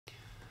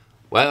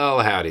Well,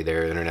 howdy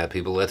there, Internet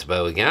people. It's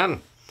Bo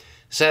again.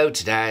 So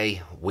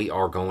today we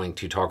are going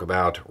to talk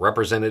about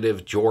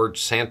Representative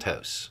George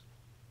Santos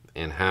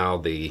and how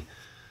the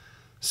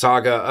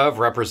saga of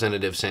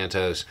Representative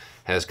Santos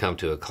has come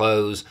to a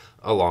close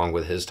along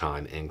with his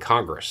time in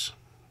Congress.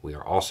 We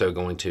are also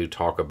going to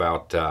talk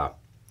about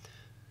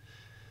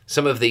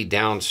some of the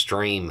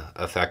downstream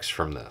effects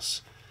from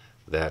this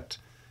that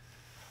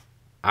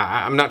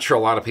I'm not sure a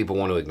lot of people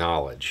want to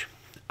acknowledge.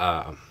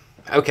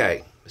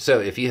 Okay, so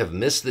if you have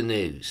missed the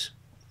news,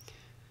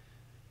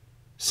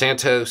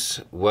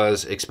 Santos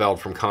was expelled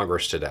from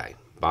Congress today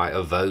by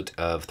a vote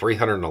of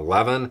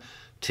 311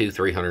 to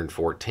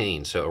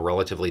 314, so a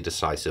relatively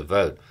decisive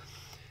vote.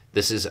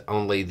 This is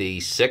only the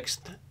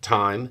sixth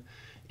time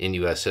in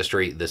U.S.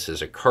 history this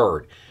has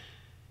occurred.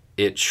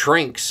 It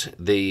shrinks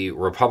the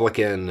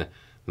Republican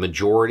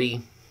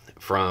majority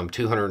from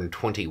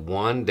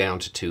 221 down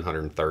to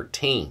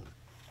 213.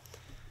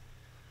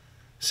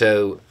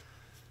 So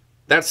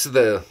that's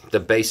the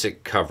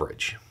basic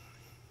coverage.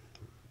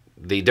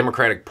 The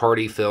Democratic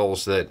Party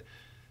feels that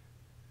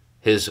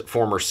his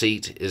former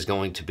seat is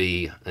going to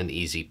be an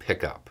easy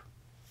pickup.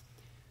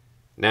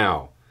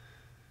 Now,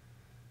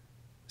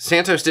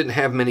 Santos didn't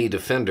have many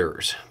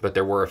defenders, but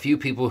there were a few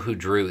people who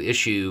drew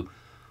issue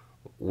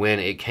when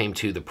it came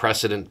to the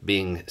precedent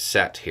being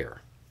set here.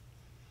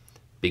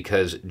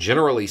 Because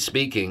generally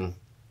speaking,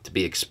 to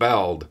be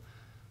expelled,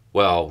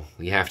 well,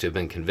 you have to have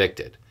been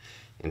convicted.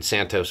 And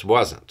Santos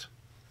wasn't.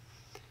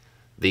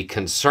 The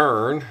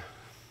concern,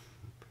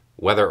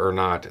 whether or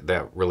not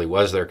that really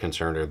was their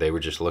concern or they were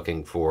just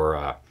looking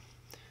for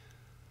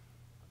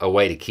a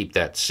way to keep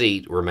that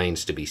seat,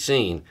 remains to be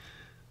seen.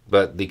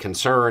 But the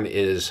concern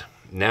is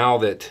now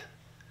that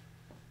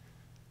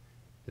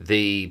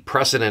the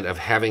precedent of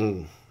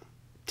having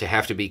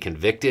to be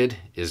convicted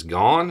is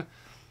gone,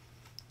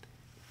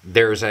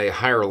 there's a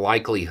higher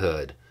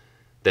likelihood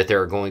that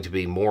there are going to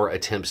be more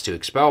attempts to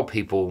expel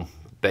people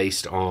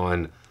based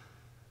on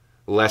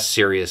less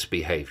serious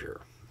behavior.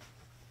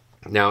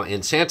 Now,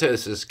 in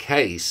Santos's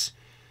case,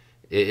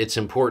 it's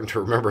important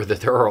to remember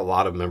that there are a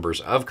lot of members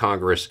of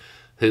Congress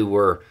who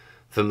were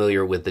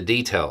familiar with the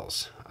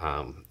details,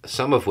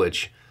 some of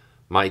which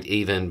might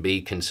even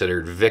be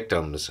considered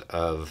victims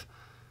of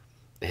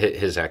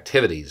his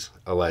activities,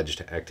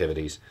 alleged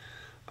activities.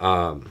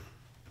 And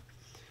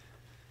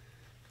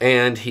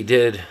he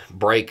did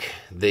break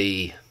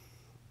the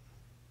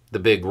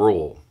big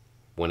rule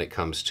when it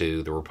comes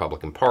to the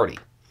Republican Party.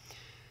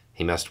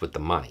 He messed with the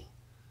money.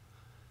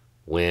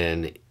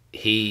 When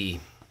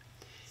he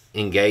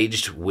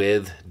engaged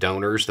with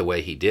donors the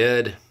way he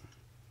did,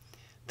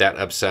 that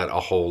upset a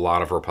whole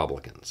lot of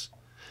Republicans.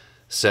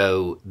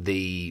 So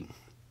the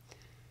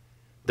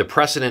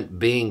precedent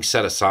being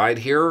set aside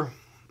here,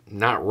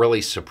 not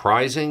really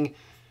surprising.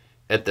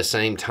 At the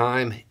same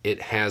time,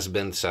 it has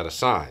been set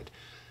aside.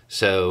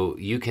 So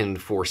you can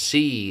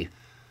foresee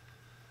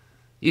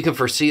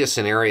a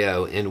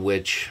scenario in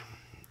which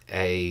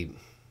a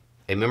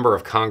member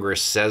of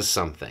Congress says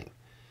something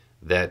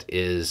that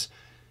is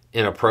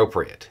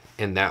inappropriate,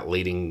 and that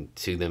leading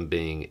to them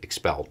being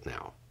expelled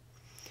now.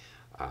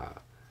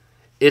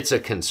 It's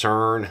a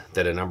concern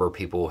that a number of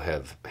people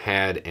have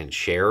had and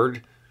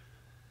shared.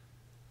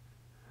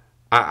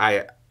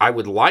 I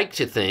would like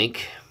to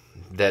think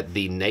that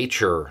the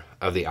nature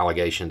of the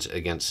allegations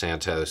against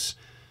Santos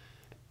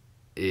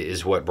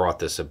is what brought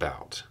this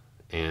about,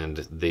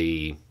 and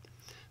the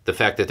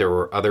fact that there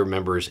were other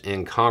members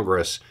in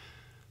Congress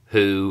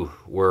who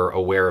were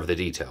aware of the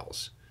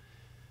details.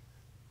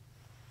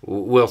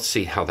 We'll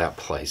see how that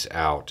plays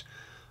out.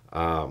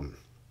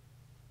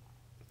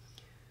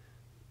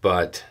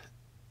 But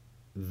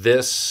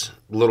this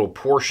little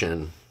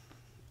portion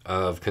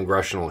of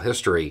congressional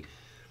history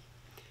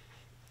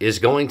is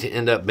going to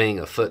end up being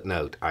a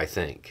footnote, I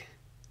think,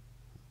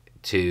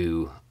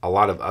 to a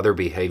lot of other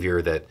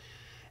behavior that,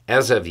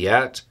 as of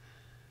yet,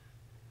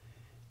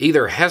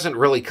 either hasn't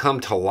really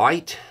come to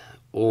light,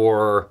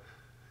 or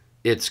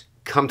it's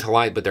come to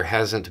light but there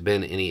hasn't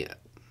been any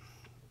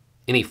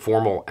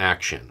formal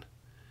action.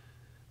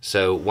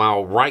 So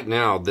while right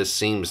now this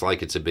seems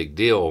like it's a big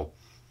deal,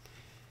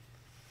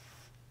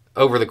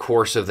 over the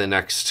course of the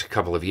next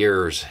couple of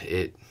years,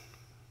 it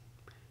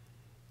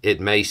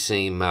may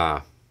seem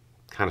kind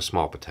of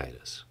small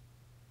potatoes.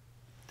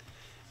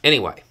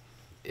 Anyway,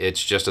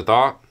 it's just a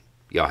thought.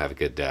 Y'all have a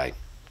good day.